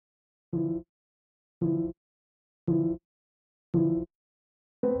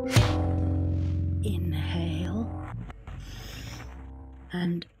Inhale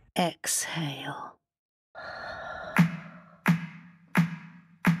and exhale.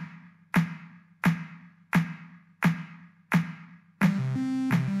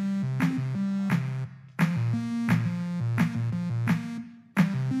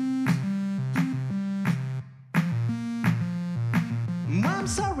 I'm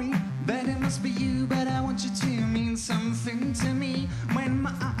sorry that it must be you, but I want you to mean something to me. When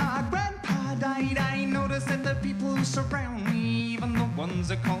my grandpa died, I noticed that the people who surround me, even the ones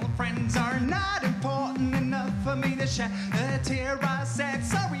I call friends, are not important enough for me to shed a tear. I said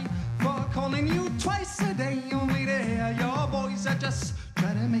sorry for calling you twice a day, only to hear your voice. I just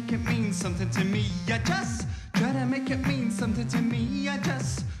try to make it mean something to me. I just try to make it mean something to me. I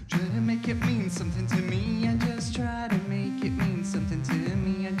just try to make it mean something to me. I just try to make it mean something to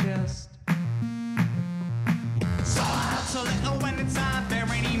me. I just so helps a little when it's not there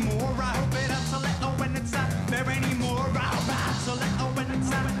anymore. I hope it helps a little when it's not there anymore. I hope it helps a little when it's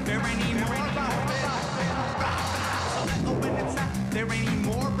not there anymore. I hope it helps a little when it's not there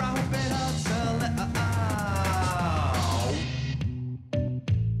anymore. I hope it helps a little.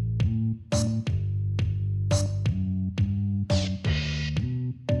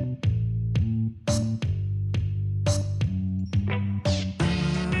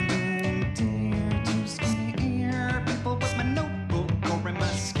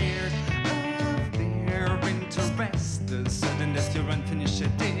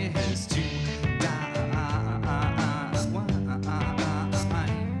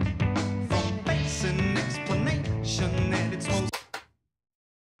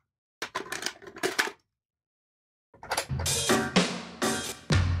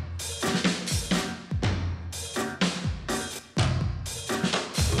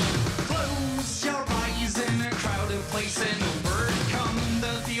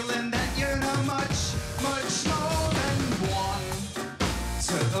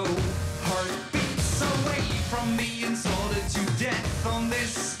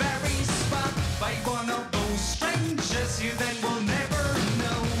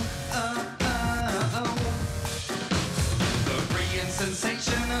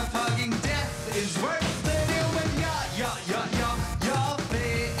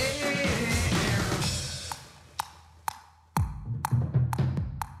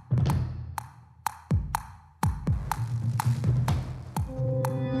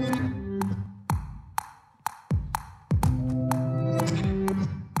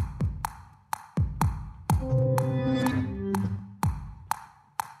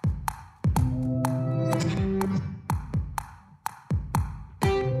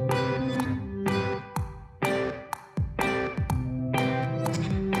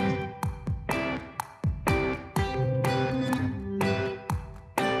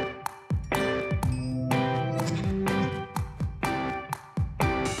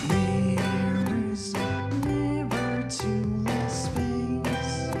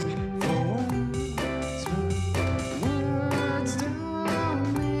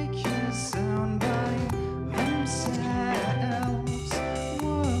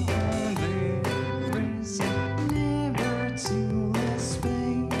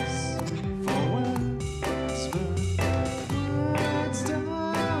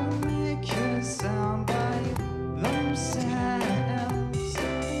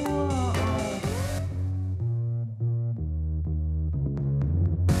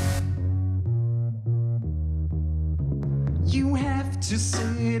 To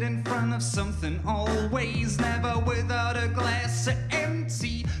sit in front of something always, never without a glass of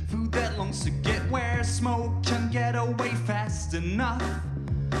empty food that longs to get where smoke can get away fast enough.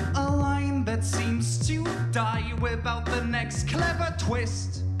 A line that seems to die without the next clever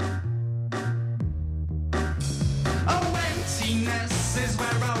twist. Oh, emptiness is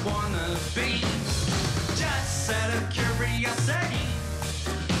where I wanna be, just out of curiosity.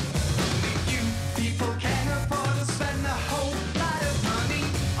 You people can't afford to spend a whole lot of money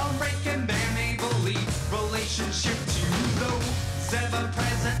on breaking their neighborly relationship to those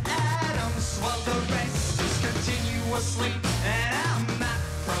ever-present atoms, while the rest is continuously. And I'm not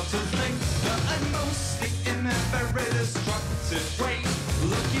proud to think that I'm mostly in a very destructive way,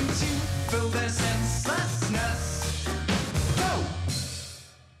 looking to fill their senselessness. Oh.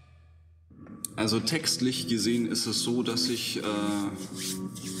 Also textlich gesehen ist es so, dass ich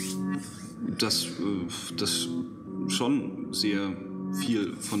dass schon sehr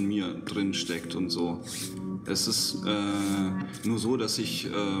viel von mir drin steckt und so. Es ist nur so, dass ich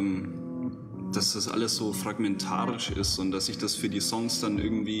dass das alles so fragmentarisch ist und dass ich das für die Songs dann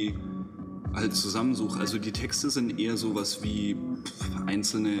irgendwie halt zusammensuche. Also die Texte sind eher sowas wie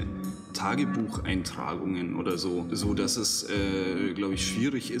einzelne Tagebucheintragungen oder so, so dass es, glaube ich,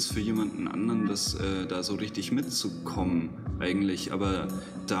 schwierig ist für jemanden anderen, da so richtig mitzukommen eigentlich. Aber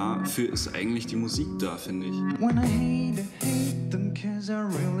dafür ist eigentlich die Musik da, finde ich. When I hate them, 'cause I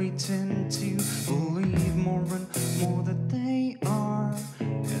really tend to believe more and more that they are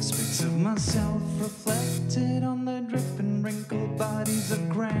aspects of myself reflected on the dripping wrinkled bodies of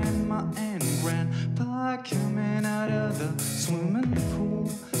grandma and grandpa coming out of the swimming pool.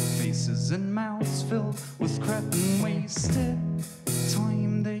 Faces and mouths filled with crap and wasted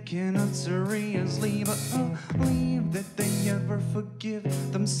time they cannot seriously believe that they ever forgive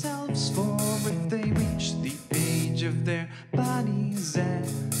themselves for if they reach the age of their bodies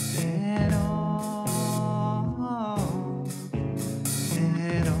at all.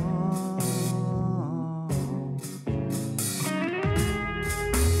 At all.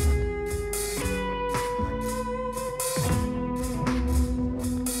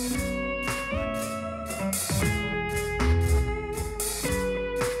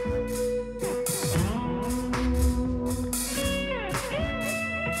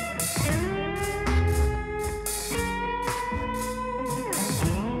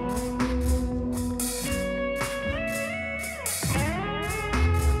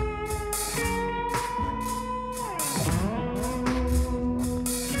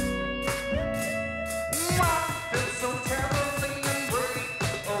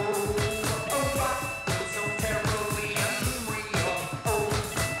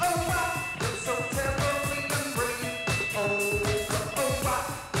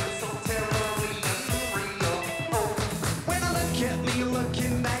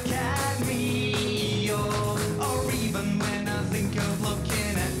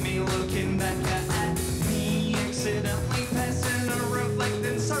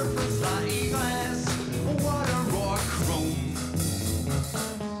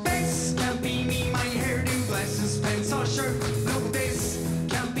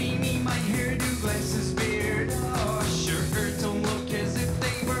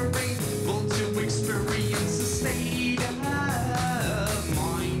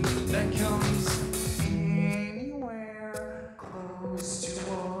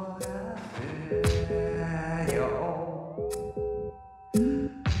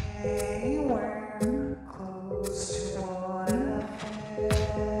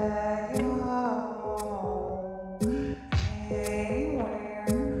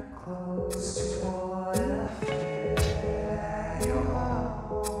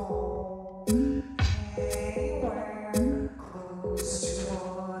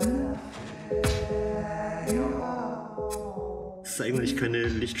 Eigentlich keine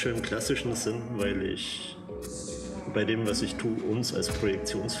lichtschönen klassischen sind, weil ich bei dem, was ich tue, uns als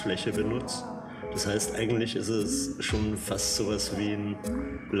Projektionsfläche benutze. Das heißt, eigentlich ist es schon fast sowas wie ein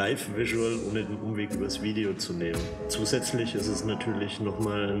Live-Visual, ohne den Umweg übers Video zu nehmen. Zusätzlich ist es natürlich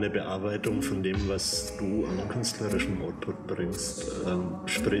nochmal eine Bearbeitung von dem, was du an künstlerischem Output bringst.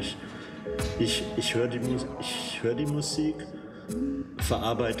 Sprich, ich höre die Musik,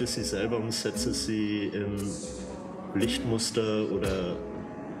 verarbeite sie selber und setze sie in Lichtmuster oder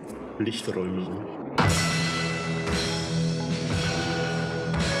Lichträume um.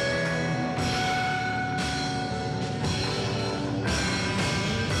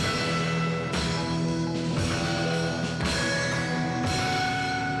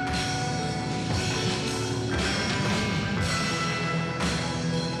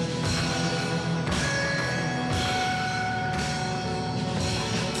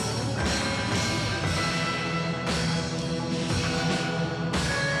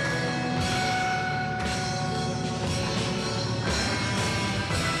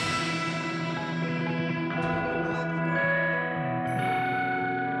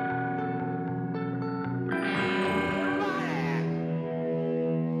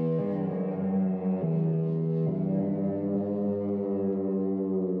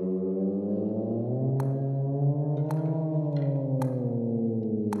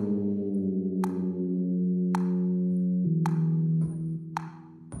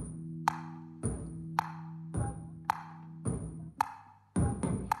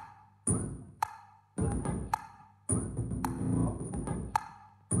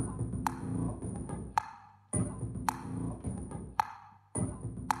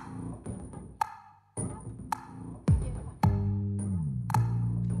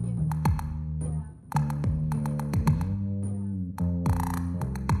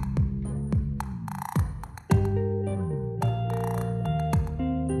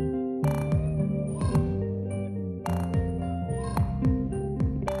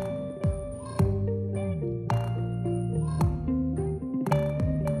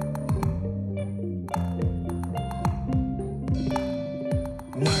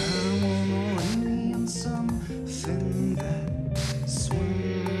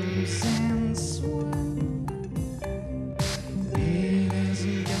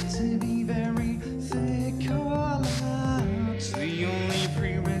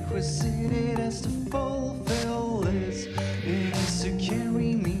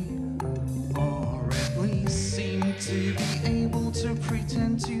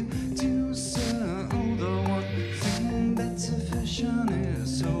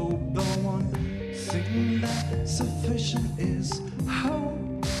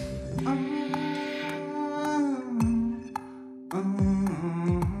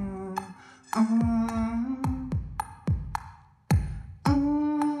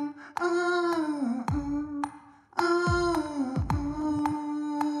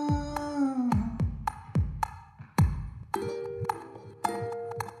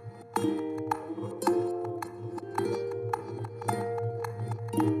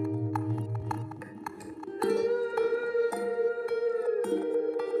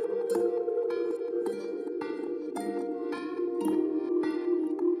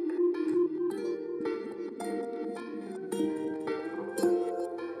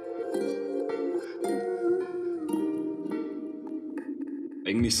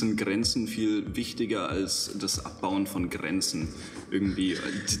 Eigentlich sind Grenzen viel wichtiger als das Abbauen von Grenzen. Irgendwie,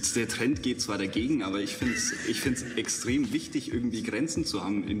 der Trend geht zwar dagegen, aber ich finde es extrem wichtig, irgendwie Grenzen zu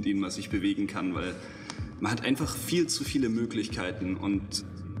haben, in denen man sich bewegen kann, weil man hat einfach viel zu viele Möglichkeiten und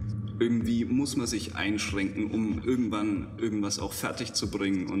irgendwie muss man sich einschränken, um irgendwann irgendwas auch fertig zu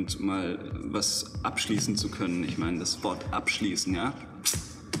bringen und mal was abschließen zu können. Ich meine, das Wort abschließen, ja,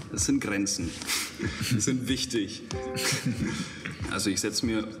 das sind Grenzen. Die sind wichtig. Also ich setze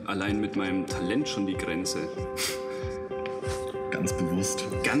mir allein mit meinem Talent schon die Grenze. Ganz bewusst.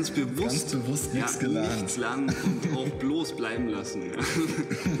 Ganz bewusst? Ganz bewusst nichts gelernt. Nichts lernen und auch bloß bleiben lassen. Ja.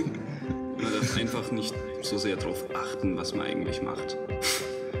 Man darf einfach nicht so sehr darauf achten, was man eigentlich macht.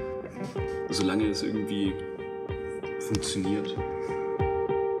 Solange es irgendwie funktioniert.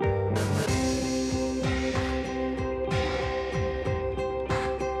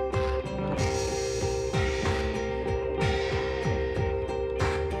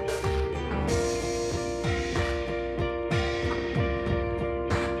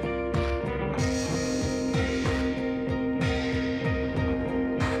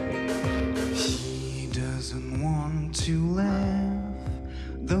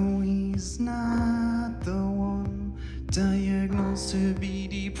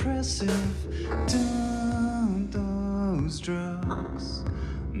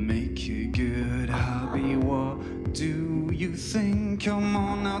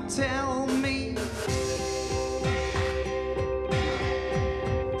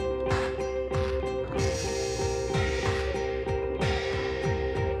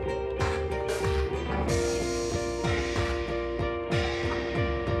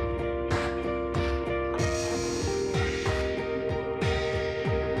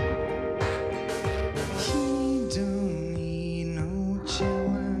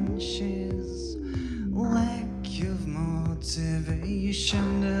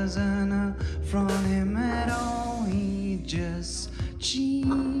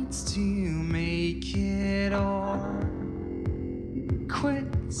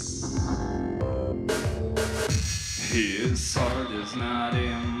 His heart is not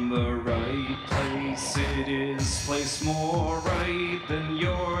in the right place. It is placed more right than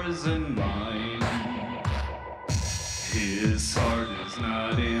yours and mine. His heart is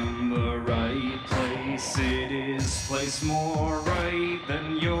not in the right place. It is placed more right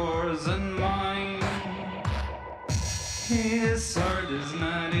than yours and mine. His heart is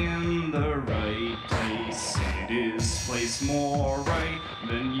not in the right place. It is placed more right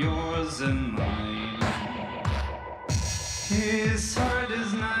than yours and mine. His heart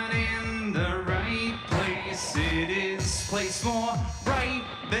is not in the right place. It is placed more right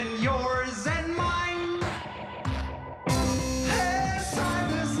than yours and mine. His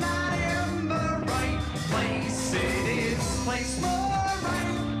heart is not in the right place. It is placed more right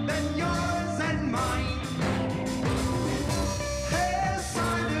than yours and mine. His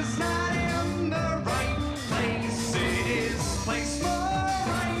heart is not in the right place. It is placed more right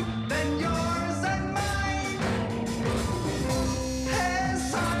than yours and mine. His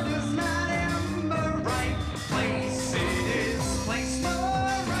heart is not in the right place. It is placed more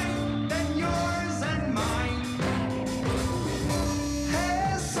right than yours and mine.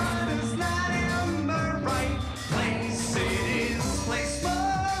 His heart is not in the right place. It is placed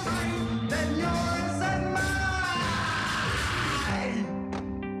more right than yours and mine.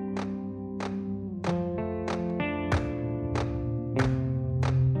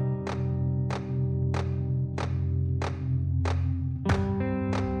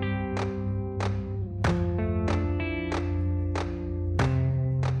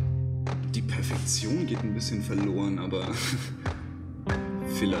 Die Perfektion geht ein bisschen verloren, aber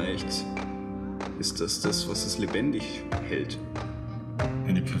vielleicht ist das das, was es lebendig hält.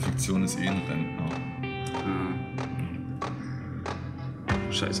 Ja, die Perfektion ist eh ein Rentner.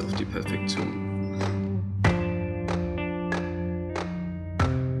 Scheiß auf die Perfektion.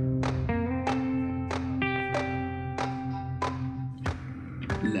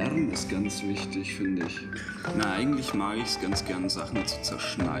 Lernen ist ganz wichtig, finde ich. Na, eigentlich mag ich es ganz gern, Sachen zu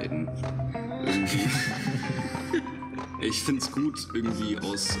zerschneiden. Irgendwie. Ich finde es gut, irgendwie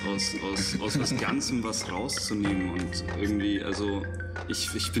aus was Ganzem was rauszunehmen und irgendwie, also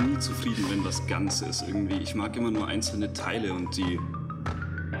ich bin nie zufrieden, wenn was ganz ist irgendwie. Ich mag immer nur einzelne Teile und die,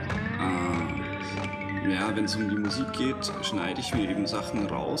 ja, wenn es um die Musik geht, schneide ich mir eben Sachen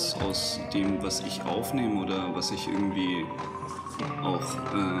raus aus dem, was ich aufnehme oder was ich irgendwie auch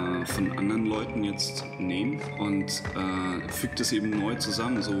von anderen Leuten jetzt nehme und füge das eben neu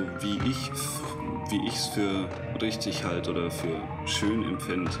zusammen, so wie wie ich es für richtig halte oder für schön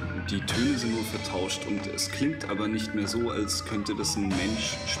empfinde. Die Töne sind nur vertauscht und es klingt aber nicht mehr so, als könnte das ein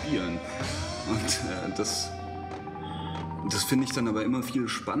Mensch spielen. Und das finde ich dann aber immer viel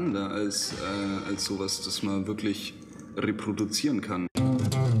spannender als sowas, das man wirklich reproduzieren kann.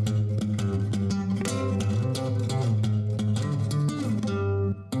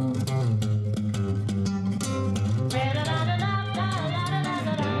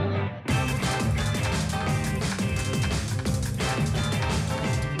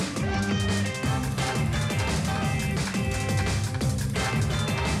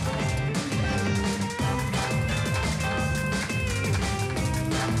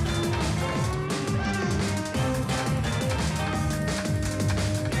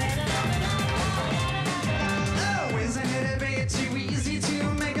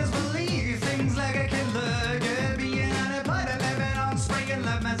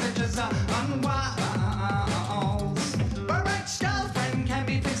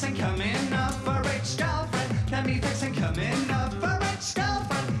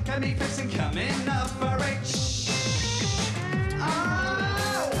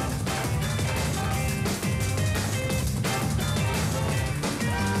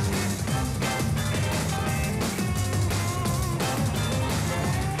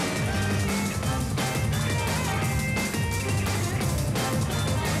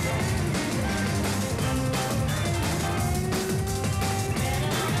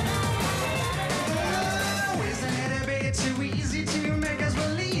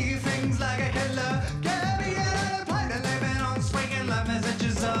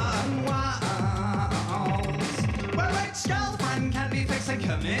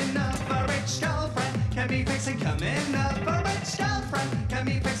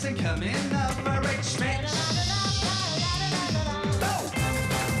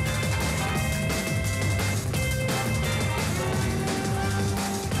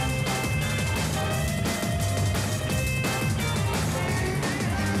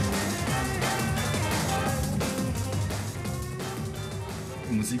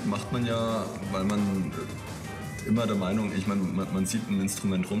 Musik macht man ja, weil man immer der Meinung, ich meine, man sieht ein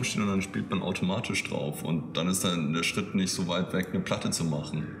Instrument rumstehen und dann spielt man automatisch drauf und dann ist dann der Schritt nicht so weit weg, eine Platte zu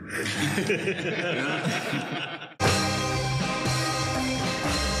machen.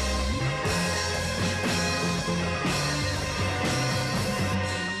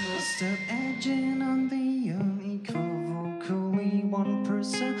 Step edging on the unequivocally one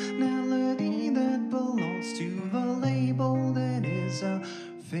personality that belongs to the label that is our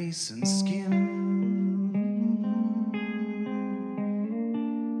face and skin.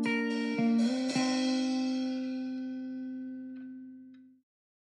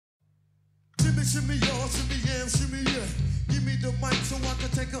 Shimmy Yaw, shimmy yeah, shimmy yeah. Give me the mic so I can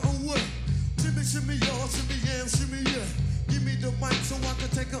take it away. Shimmy Yaw, shimmy yeah, shimmy yeah. Give me the mic so I can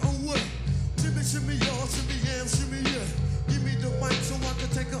take it away. Shimmy Yaw, shimmy yeah, shimmy yeah. Give me the mic so I can